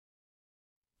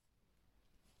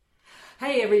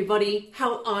Hey everybody,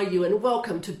 how are you? And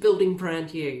welcome to Building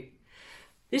Brand You.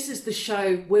 This is the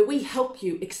show where we help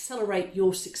you accelerate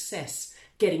your success,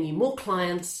 getting you more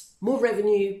clients, more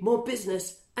revenue, more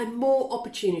business, and more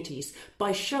opportunities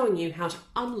by showing you how to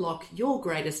unlock your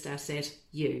greatest asset,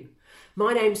 you.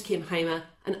 My name's Kim Hamer,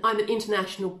 and I'm an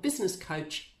international business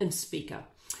coach and speaker.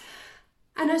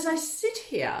 And as I sit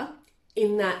here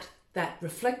in that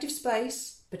reflective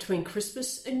space between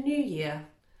Christmas and New Year,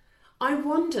 I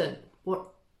wondered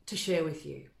what to share with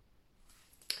you.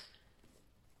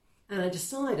 And I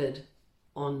decided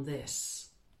on this.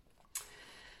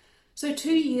 So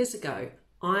 2 years ago,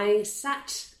 I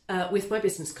sat with my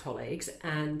business colleagues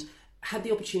and had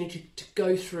the opportunity to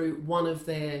go through one of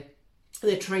their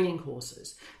training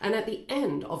courses. And at the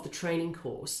end of the training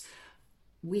course,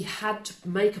 we had to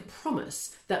make a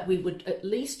promise that we would at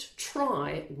least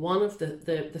try one of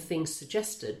the things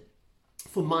suggested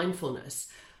for mindfulness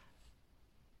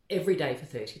every day for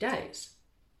 30 days.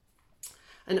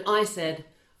 And I said,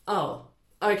 oh,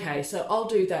 okay, so I'll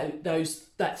do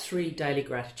that 3 daily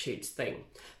gratitudes thing.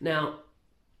 Now,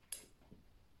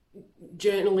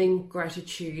 journaling,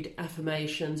 gratitude,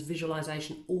 affirmations,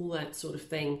 visualization, all that sort of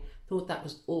thing, thought that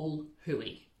was all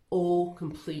hooey, all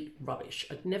complete rubbish.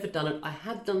 I'd never done it. I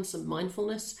had done some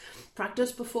mindfulness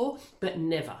practice before, but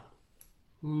never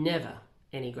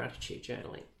any gratitude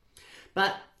journaling.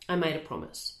 But I made a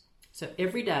promise. So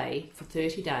every day for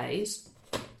 30 days,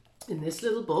 in this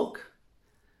little book,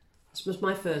 this was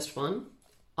my first one,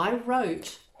 I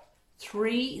wrote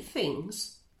 3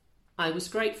 things I was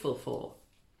grateful for.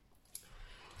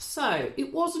 So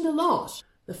it wasn't a lot.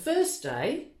 The first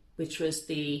day, which was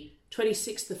the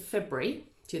 26th of February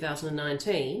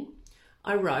 2019,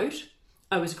 I wrote,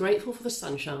 I was grateful for the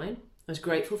sunshine, I was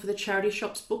grateful for the charity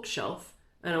shop's bookshelf,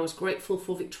 and I was grateful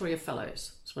for Victoria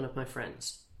Fellows. It's one of my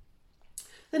friends.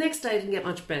 The next day didn't get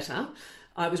much better.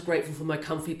 I was grateful for my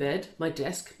comfy bed, my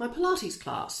desk, my Pilates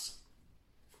class.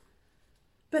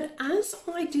 But as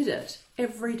I did it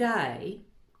every day,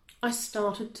 I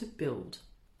started to build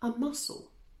a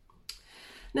muscle.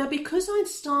 Now, because I'd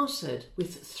started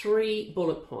with 3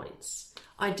 bullet points,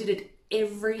 I did it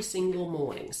every single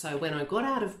morning. So when I got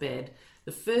out of bed,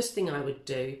 the first thing I would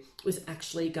do was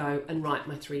actually go and write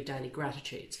my 3 daily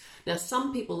gratitudes. Now,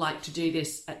 some people like to do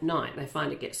this at night. They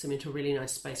find it gets them into a really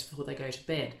nice space before they go to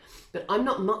bed. But I'm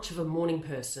not much of a morning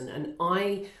person, and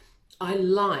I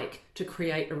like to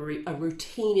create a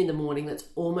routine in the morning that's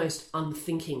almost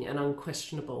unthinking and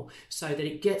unquestionable, so that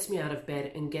it gets me out of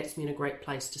bed and gets me in a great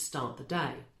place to start the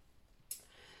day.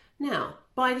 Now,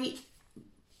 by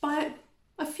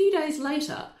a few days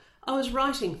later, I was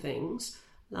writing things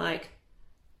like,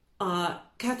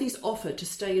 Kathy's offered to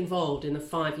stay involved in the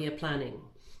 5-year planning.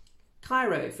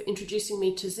 Cairo for introducing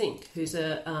me to Zinc, who's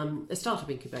a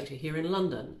startup incubator here in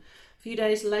London. A few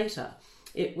days later,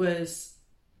 it was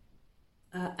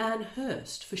Anne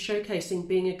Hurst for showcasing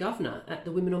being a governor at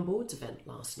the Women on Boards event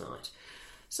last night.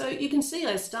 So you can see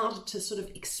I started to sort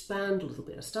of expand a little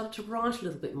bit. I started to write a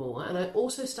little bit more, and I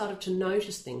also started to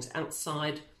notice things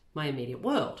outside my immediate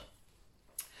world.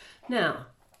 Now,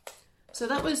 so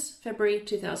that was February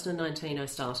 2019 I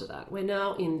started that. We're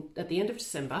now at the end of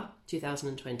December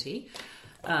 2020.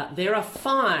 There are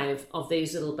 5 of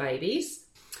these little babies,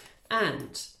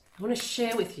 and I want to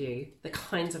share with you the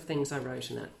kinds of things I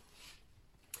wrote in it.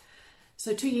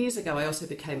 So 2 years ago, I also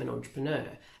became an entrepreneur,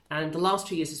 and the last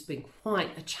 2 years has been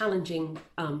quite a challenging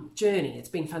journey. It's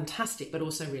been fantastic, but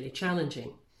also really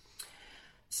challenging.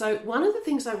 So one of the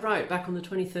things I wrote back on the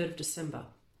 23rd of December,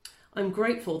 I'm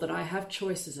grateful that I have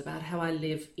choices about how I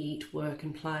live, eat, work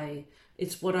and play.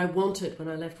 It's what I wanted when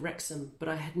I left Wrexham, but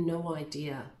I had no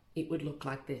idea it would look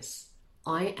like this.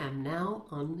 I am now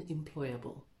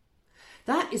unemployable.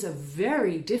 That is a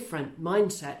very different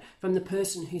mindset from the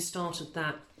person who started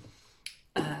that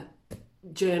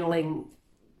journaling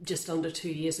just under 2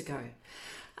 years ago.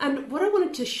 And what I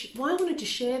wanted why I wanted to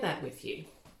share that with you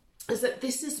is that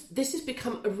this has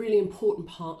become a really important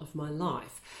part of my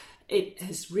life. It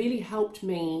has really helped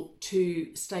me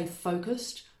to stay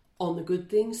focused on the good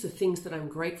things, the things that I'm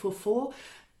grateful for.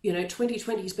 You know,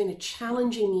 2020 has been a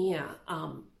challenging year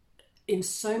in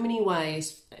so many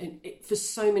ways for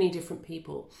so many different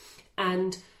people.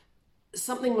 And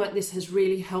something like this has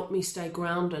really helped me stay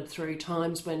grounded through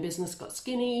times when business got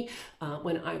skinny,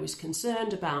 when I was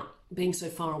concerned about being so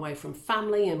far away from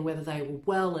family and whether they were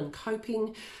well and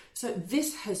coping. So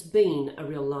this has been a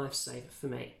real lifesaver for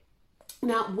me.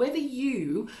 Now, whether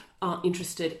you are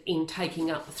interested in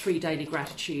taking up 3 daily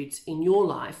gratitudes in your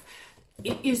life,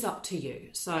 it is up to you.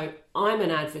 So I'm an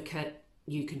advocate,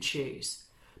 you can choose.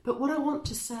 But what I want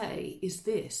to say is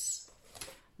this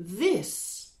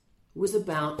was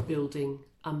about building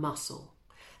a muscle.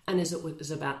 And as it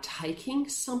was about taking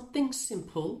something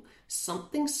simple,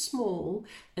 something small,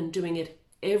 and doing it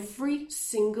every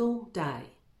single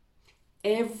day.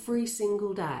 Every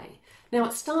single day. Now,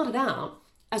 it started out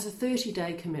as a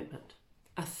 30-day commitment.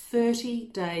 A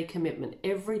 30-day commitment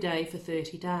every day for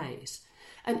 30 days.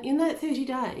 And in that 30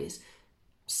 days,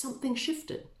 something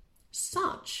shifted,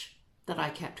 such that I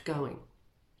kept going.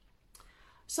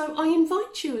 So I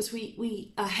invite you as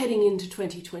we are heading into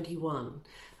 2021.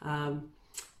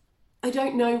 I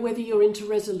don't know whether you're into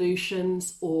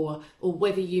resolutions or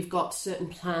whether you've got certain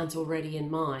plans already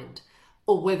in mind,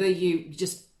 or whether you're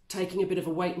just taking a bit of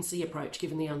a wait and see approach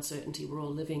given the uncertainty we're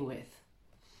all living with.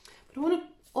 But I want to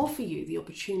offer you the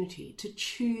opportunity to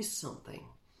choose something,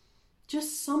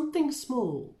 just something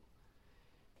small,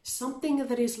 something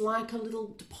that is like a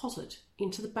little deposit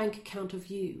into the bank account of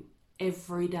you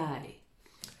every day.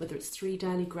 Whether it's 3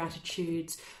 daily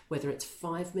gratitudes, whether it's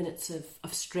 5 minutes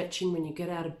of stretching when you get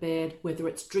out of bed, whether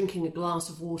it's drinking a glass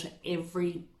of water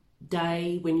every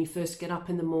day when you first get up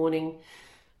in the morning,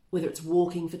 whether it's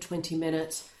walking for 20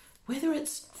 minutes, whether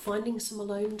it's finding some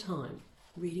alone time,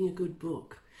 reading a good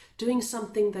book, doing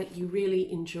something that you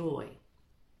really enjoy.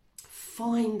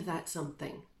 Find that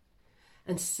something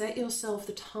and set yourself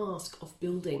the task of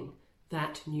building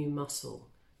that new muscle,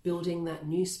 building that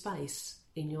new space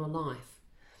in your life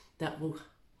that will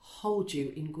hold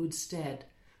you in good stead,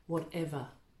 whatever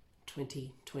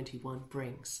 2021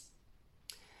 brings.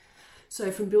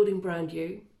 So from Building Brand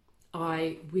You,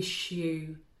 I wish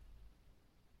you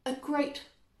a great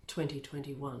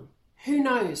 2021. Who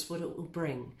knows what it will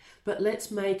bring, but let's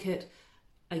make it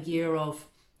a year of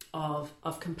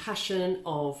compassion,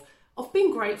 of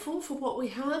being grateful for what we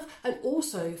have, and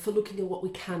also for looking at what we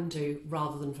can do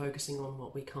rather than focusing on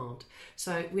what we can't.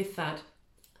 So with that,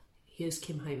 here's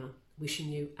Kim Hamer wishing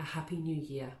you a happy new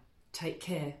year. Take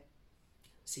care.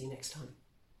 See you next time.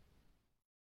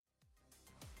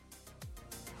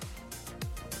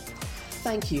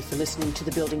 Thank you for listening to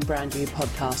the Building Brand You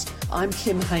podcast. I'm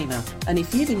Kim Hamer, and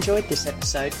if you've enjoyed this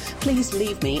episode, please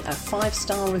leave me a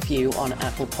 5-star review on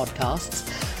Apple Podcasts.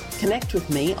 Connect with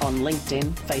me on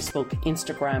LinkedIn, Facebook,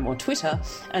 Instagram or Twitter,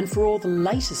 and for all the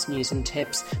latest news and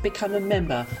tips, become a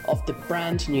member of the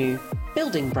brand new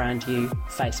Building Brand You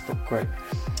Facebook group.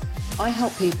 I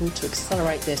help people to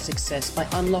accelerate their success by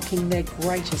unlocking their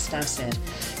greatest asset.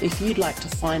 If you'd like to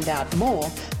find out more,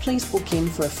 please book in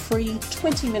for a free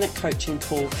 20-minute coaching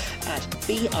call at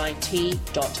bit.ly/BBY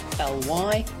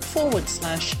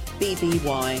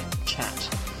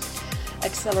chat.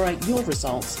 Accelerate your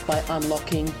results by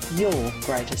unlocking your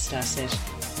greatest asset,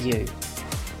 you.